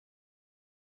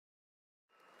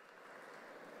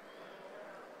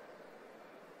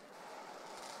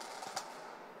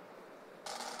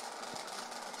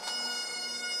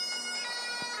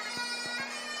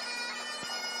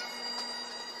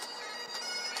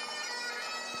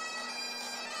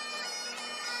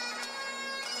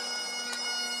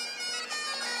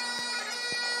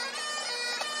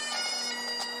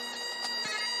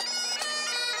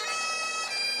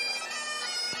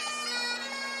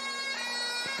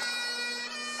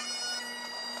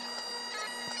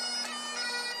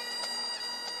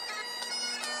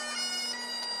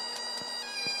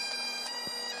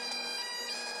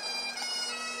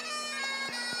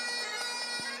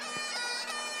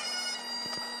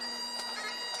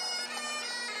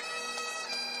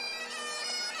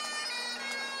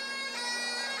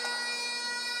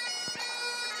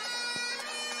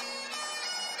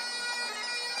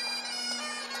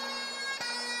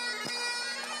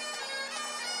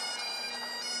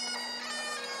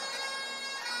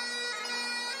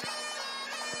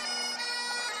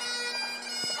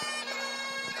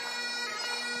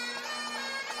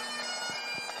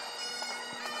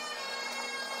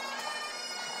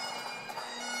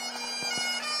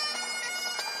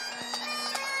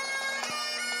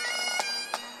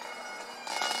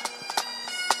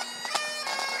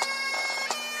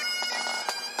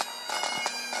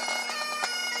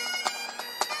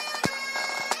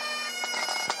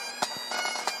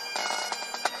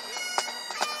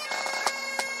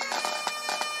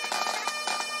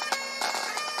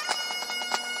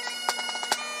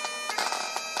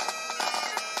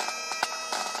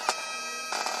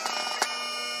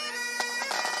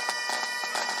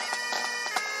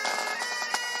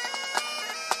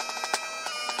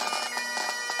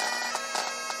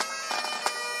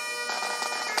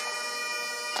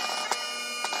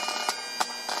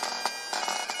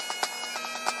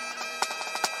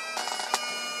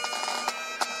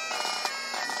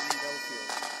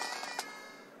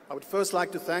first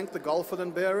like to thank the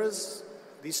Gonfalon bearers.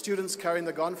 These students carrying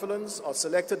the Gonfalons are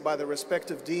selected by the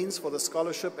respective deans for the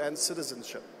scholarship and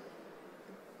citizenship.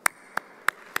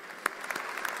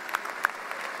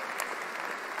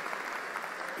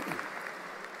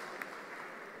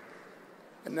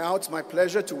 And now it's my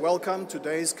pleasure to welcome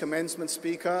today's commencement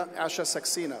speaker, Asha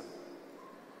Saxena.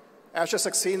 Asha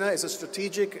Saxena is a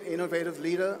strategic, innovative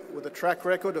leader with a track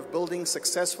record of building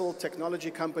successful technology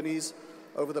companies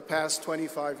over the past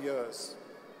 25 years.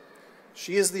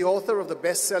 She is the author of the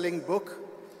best-selling book,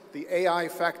 The AI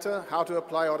Factor: How to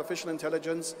Apply Artificial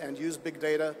Intelligence and Use Big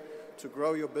Data to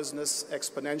Grow Your Business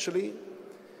Exponentially,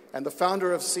 and the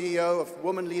founder of CEO of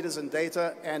Women Leaders in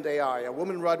Data and AI, a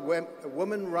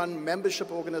woman-run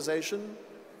membership organization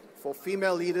for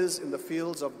female leaders in the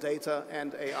fields of data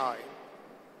and AI.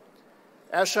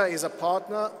 Asha is a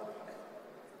partner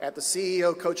at the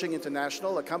CEO Coaching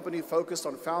International, a company focused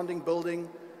on founding, building,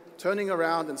 turning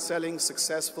around, and selling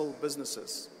successful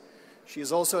businesses. She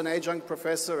is also an adjunct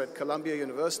professor at Columbia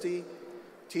University,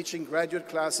 teaching graduate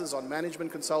classes on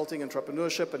management consulting,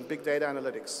 entrepreneurship, and big data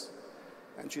analytics.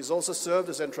 And she's also served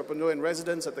as entrepreneur in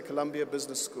residence at the Columbia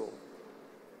Business School.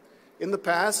 In the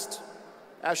past,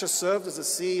 Asha served as the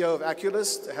CEO of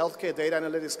Aculist, a healthcare data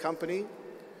analytics company.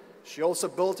 She also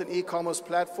built an e-commerce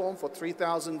platform for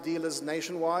 3,000 dealers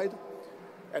nationwide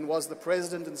and was the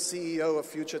president and CEO of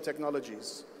Future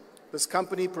Technologies. This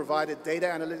company provided data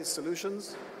analytics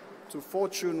solutions to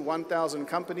Fortune 1000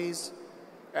 companies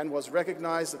and was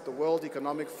recognized at the World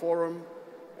Economic Forum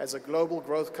as a global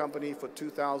growth company for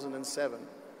 2007.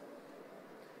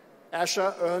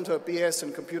 Asha earned her BS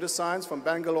in computer science from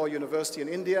Bangalore University in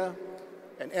India,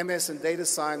 an MS in data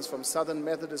science from Southern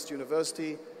Methodist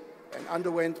University, and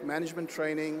underwent management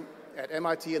training at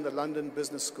MIT and the London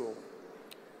Business School.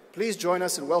 Please join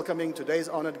us in welcoming today's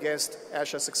honored guest,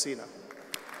 Asha Saxena.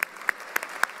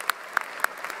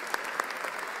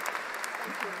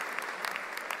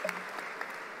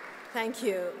 Thank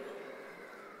you.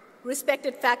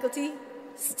 Respected faculty,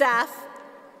 staff,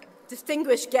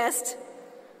 distinguished guests,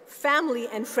 family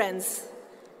and friends,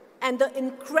 and the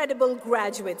incredible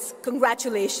graduates,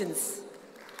 congratulations.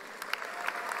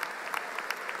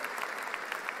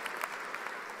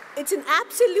 It's an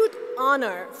absolute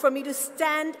honor for me to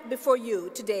stand before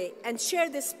you today and share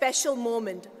this special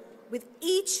moment with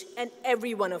each and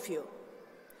every one of you.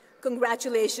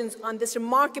 Congratulations on this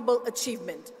remarkable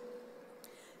achievement.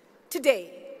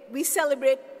 Today, we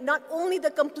celebrate not only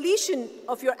the completion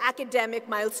of your academic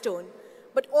milestone,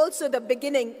 but also the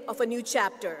beginning of a new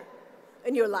chapter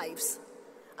in your lives.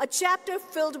 A chapter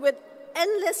filled with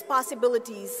endless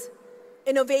possibilities,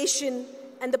 innovation,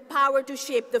 and the power to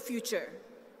shape the future.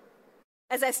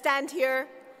 As I stand here,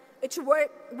 it's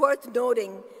worth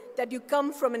noting that you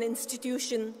come from an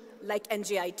institution like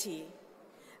NJIT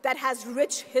that has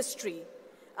rich history,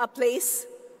 a place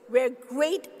where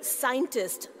great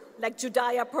scientists like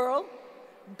Judea Pearl,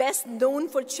 best known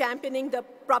for championing the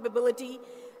probability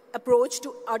approach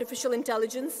to artificial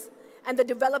intelligence, and the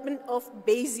development of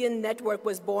Bayesian network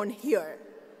was born here.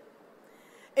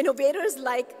 Innovators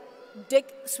like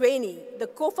Dick Sweeney, the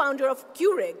co-founder of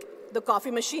Keurig, the coffee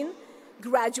machine,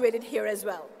 graduated here as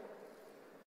well.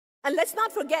 And let's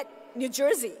not forget New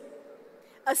Jersey,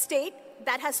 a state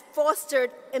that has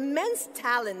fostered immense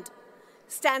talent,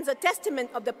 stands a testament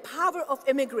of the power of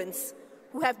immigrants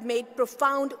who have made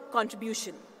profound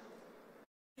contribution.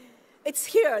 It's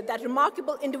here that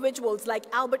remarkable individuals like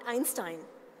Albert Einstein,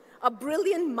 a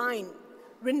brilliant mind,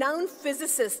 renowned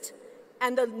physicist,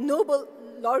 and the Nobel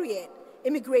laureate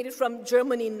immigrated from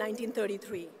Germany in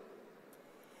 1933.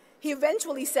 He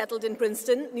eventually settled in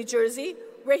Princeton, New Jersey,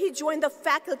 where he joined the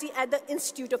faculty at the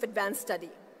Institute of Advanced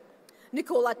Study.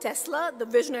 Nikola Tesla, the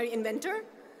visionary inventor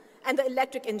and the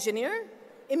electric engineer,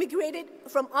 immigrated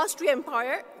from Austria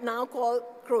Empire, now called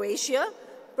Croatia,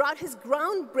 brought his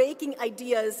groundbreaking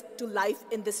ideas to life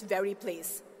in this very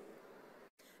place.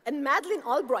 And Madeleine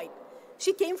Albright,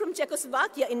 she came from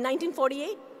Czechoslovakia in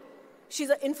 1948. She's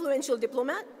an influential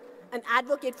diplomat, an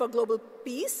advocate for global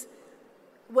peace,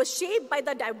 was shaped by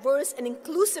the diverse and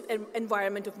inclusive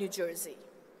environment of New Jersey.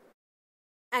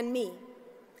 And me,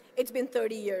 it's been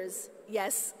 30 years,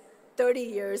 yes, 30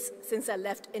 years since I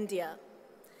left India.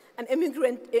 An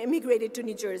immigrant immigrated to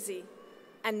New Jersey,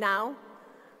 and now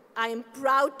I am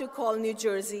proud to call New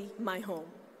Jersey my home.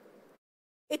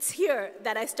 It's here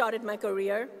that I started my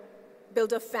career,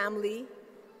 built a family,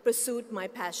 pursued my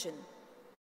passion.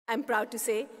 I'm proud to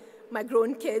say my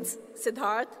grown kids,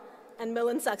 Siddharth and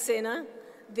Milan Saxena,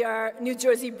 they are New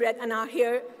Jersey bred and are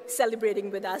here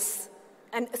celebrating with us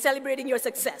and celebrating your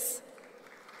success.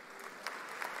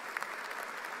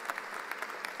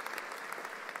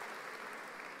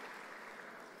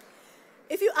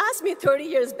 If you asked me 30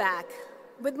 years back,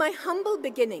 with my humble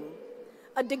beginning,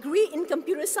 a degree in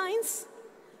computer science,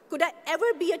 could I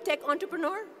ever be a tech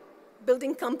entrepreneur,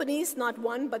 building companies, not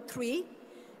one, but 3,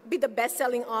 be the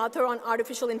best-selling author on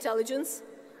artificial intelligence,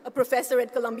 a professor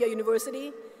at Columbia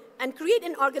University, and create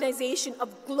an organization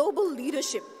of global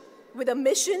leadership with a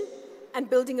mission and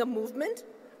building a movement?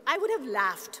 I would have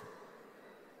laughed.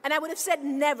 And I would have said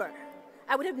never.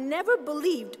 I would have never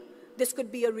believed this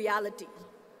could be a reality.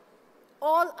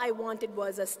 All I wanted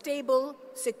was a stable,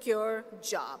 secure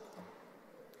job.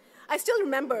 I still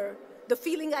remember the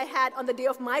feeling I had on the day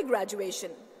of my graduation.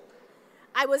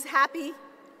 I was happy,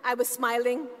 I was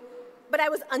smiling, but I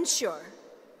was unsure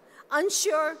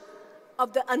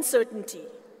of the uncertainty.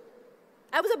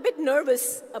 I was a bit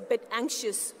nervous, a bit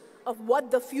anxious of what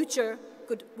the future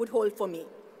would hold for me.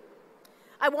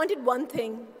 I wanted one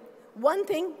thing,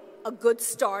 a good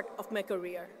start of my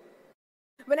career.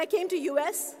 When I came to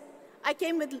US, I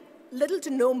came with little to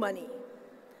no money,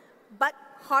 but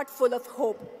heart full of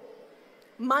hope,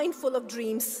 mind full of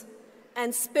dreams,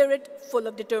 and spirit full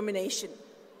of determination.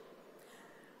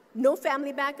 No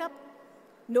family backup,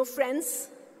 no friends,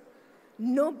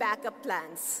 no backup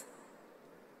plans.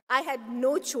 I had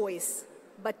no choice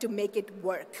but to make it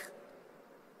work.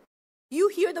 You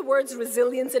hear the words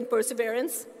resilience and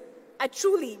perseverance. I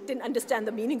truly didn't understand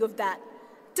the meaning of that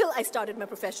till I started my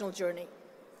professional journey.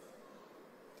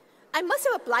 I must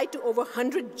have applied to over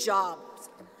 100 jobs.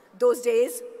 Those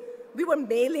days, we were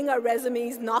mailing our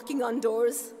resumes, knocking on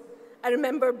doors. I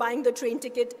remember buying the train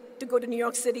ticket to go to New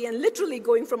York City and literally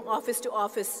going from office to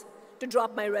office to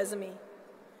drop my resume.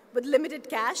 With limited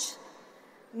cash,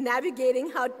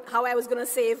 navigating how I was going to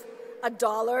save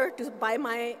 $1 to buy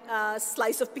my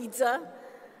slice of pizza.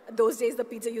 Those days, the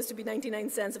pizza used to be 99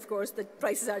 cents, of course. The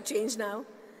prices are changed now.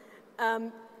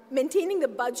 Maintaining the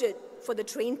budget for the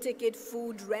train ticket,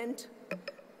 food, rent,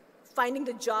 finding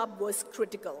the job was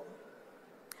critical.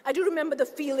 I do remember the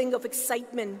feeling of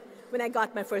excitement when I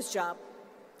got my first job.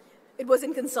 It was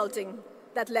in consulting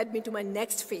that led me to my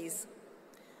next phase.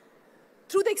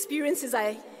 Through the experiences,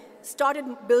 I started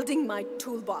building my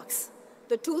toolbox.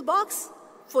 The toolbox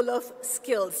full of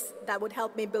skills that would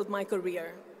help me build my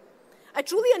career. I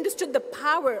truly understood the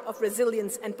power of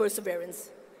resilience and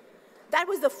perseverance. That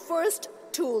was the first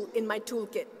tool in my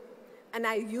toolkit, and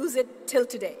I use it till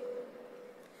today.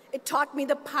 It taught me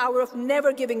the power of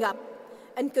never giving up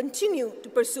and continue to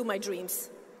pursue my dreams.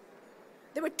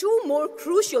 There were 2 more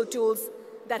crucial tools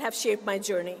that have shaped my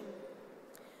journey.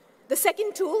 The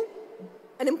second tool,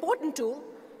 an important tool,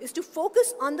 is to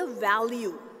focus on the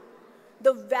value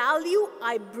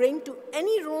I bring to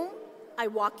any room I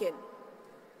walk in.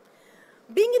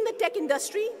 Being in the tech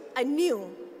industry, I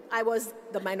knew I was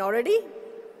the minority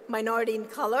in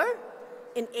color,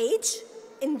 in age,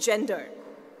 in gender.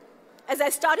 As I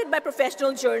started my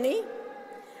professional journey,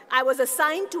 I was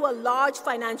assigned to a large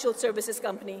financial services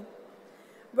company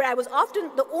where I was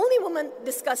often the only woman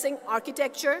discussing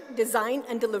architecture, design,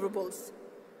 and deliverables.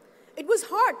 It was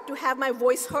hard to have my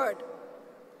voice heard.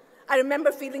 I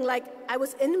remember feeling like I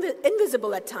was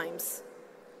invisible at times.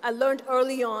 I learned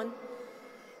early on,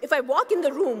 if I walk in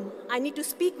the room, I need to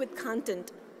speak with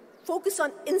content, focus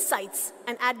on insights,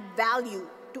 and add value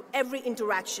to every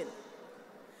interaction.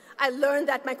 I learned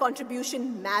that my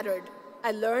contribution mattered.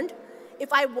 I learned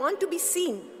if I want to be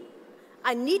seen,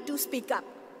 I need to speak up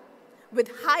with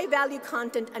high-value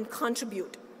content and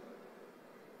contribute.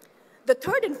 The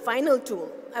third and final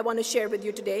tool I want to share with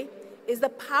you today is the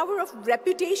power of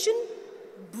reputation,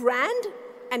 brand,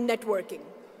 and networking.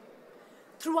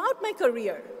 Throughout my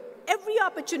career, every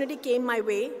opportunity came my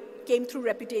way, came through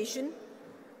reputation,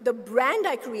 the brand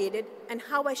I created, and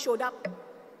how I showed up.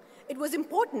 It was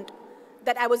important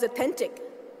that I was authentic.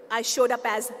 I showed up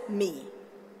as me.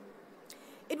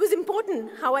 It was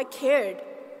important how I cared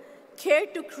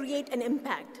to create an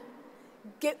impact,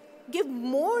 give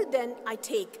more than I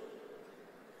take,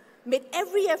 made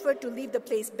every effort to leave the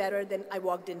place better than I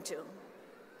walked into.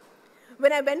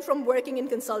 When I went from working in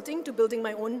consulting to building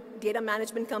my own data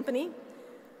management company,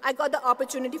 I got the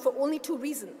opportunity for only 2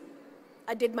 reasons.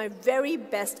 I did my very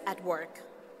best at work.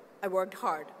 I worked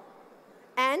hard.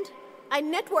 And I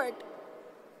networked.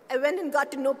 I went and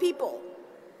got to know people.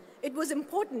 It was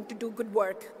important to do good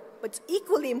work, but it's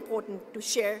equally important to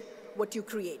share what you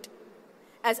create.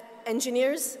 As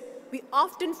engineers, we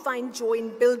often find joy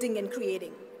in building and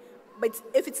creating. But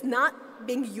if it's not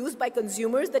being used by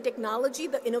consumers, the technology,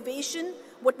 the innovation,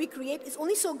 what we create is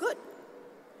only so good.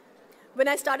 When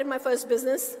I started my first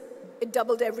business, it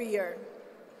doubled every year.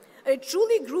 And it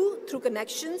truly grew through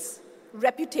connections,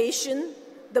 reputation,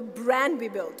 the brand we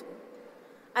built.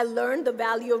 I learned the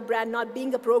value of brand not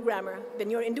being a programmer. When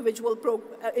you're an individual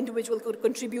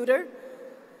contributor,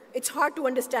 it's hard to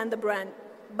understand the brand.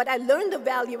 But I learned the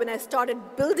value when I started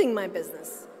building my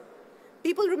business.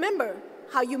 People remember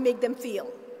how you make them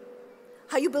feel,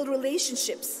 how you build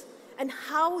relationships, and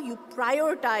how you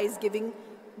prioritize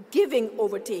giving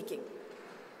over taking.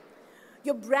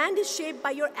 Your brand is shaped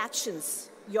by your actions,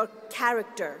 your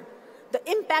character, the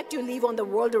impact you leave on the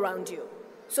world around you.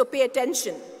 So pay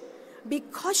attention, be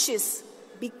cautious,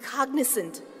 be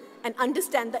cognizant, and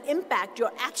understand the impact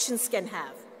your actions can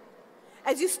have.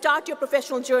 As you start your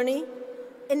professional journey,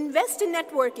 invest in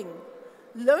networking.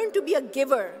 Learn to be a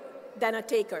giver than a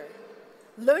taker.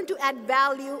 Learn to add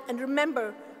value, and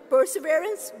remember,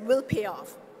 perseverance will pay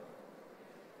off.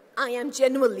 I am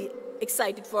genuinely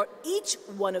excited for each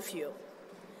one of you.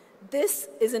 This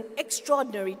is an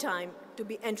extraordinary time to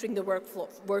be entering the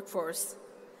workforce.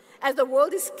 As the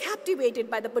world is captivated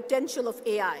by the potential of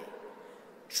AI,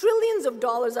 trillions of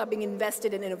dollars are being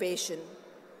invested in innovation.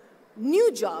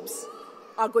 New jobs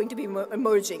are going to be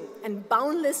emerging, and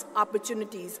boundless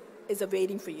opportunities is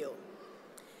awaiting for you.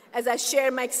 As I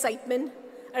share my excitement,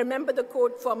 I remember the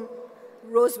quote from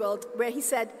Roosevelt where he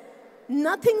said,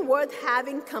 "Nothing worth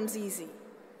having comes easy."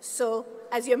 So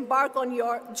as you embark on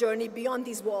your journey beyond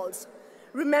these walls,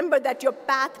 remember that your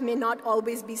path may not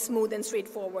always be smooth and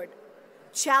straightforward.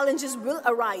 Challenges will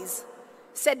arise,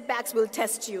 setbacks will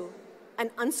test you, and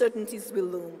uncertainties will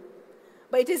loom.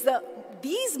 But it is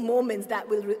these moments that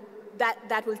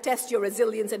will test your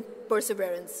resilience and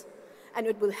perseverance, and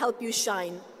it will help you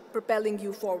shine, propelling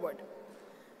you forward.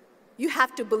 You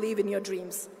have to believe in your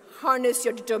dreams, harness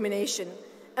your determination,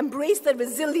 embrace the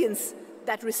resilience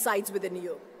that resides within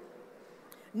you.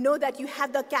 Know that you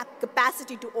have the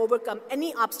capacity to overcome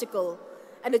any obstacle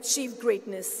and achieve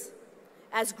greatness.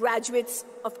 As graduates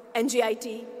of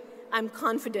NJIT, I'm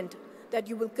confident that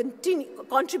you will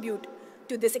contribute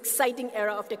to this exciting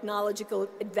era of technological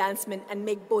advancement and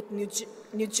make both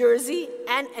New Jersey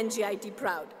and NJIT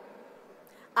proud.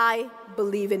 I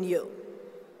believe in you.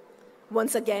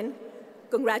 Once again,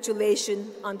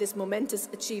 congratulations on this momentous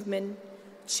achievement.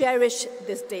 Cherish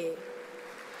this day.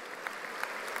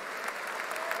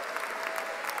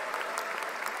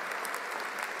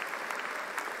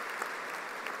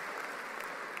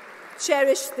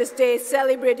 Cherish this day,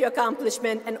 celebrate your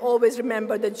accomplishment, and always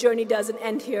remember the journey doesn't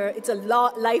end here. It's a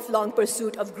lifelong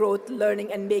pursuit of growth,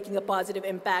 learning, and making a positive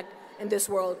impact in this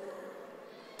world.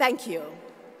 Thank you.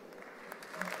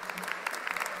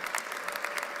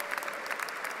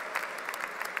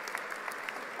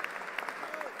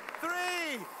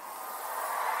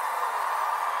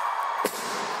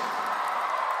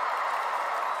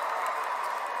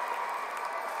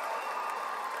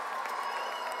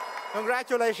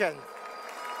 Congratulations.